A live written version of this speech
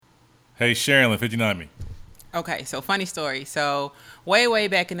Hey, Sherilyn, 59 me. Okay, so funny story. So way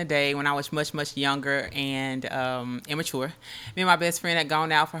back in the day when I was much younger and immature, me and my best friend had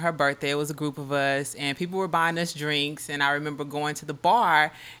gone out for her birthday. It was a group of us, and people were buying us drinks. And I remember going to the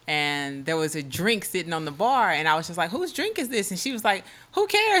bar, and there was a drink sitting on the bar, and I was just like, "Whose drink is this?" And she was like, "Who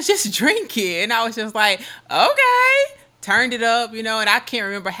cares? Just drink it." And I was just like, "Okay." Turned it up, and I can't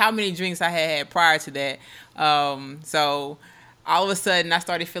remember how many drinks I had prior to that. So all of a sudden I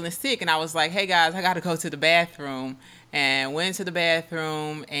started feeling sick, and I was like, "Hey guys, I got to go to the bathroom." And went to the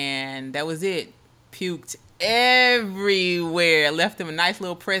bathroom, and that was it. Puked everywhere. Left them a nice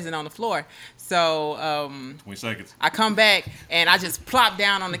little present on the floor. So 20 seconds. I come back, and I just plop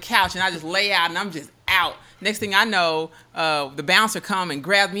down on the couch, and I just lay out, and I'm just out. Next thing I know, the bouncer come and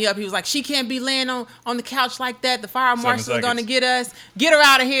grabbed me up. He was like, "She can't be laying on the couch like that. The fire marshal is going to get us. Get her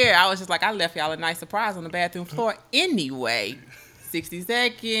out of here." I was just like, I left y'all a nice surprise on the bathroom floor anyway. 60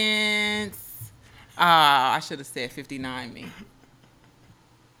 seconds. I should have said 59 me.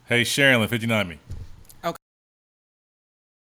 Hey, Sherilyn, 59 me.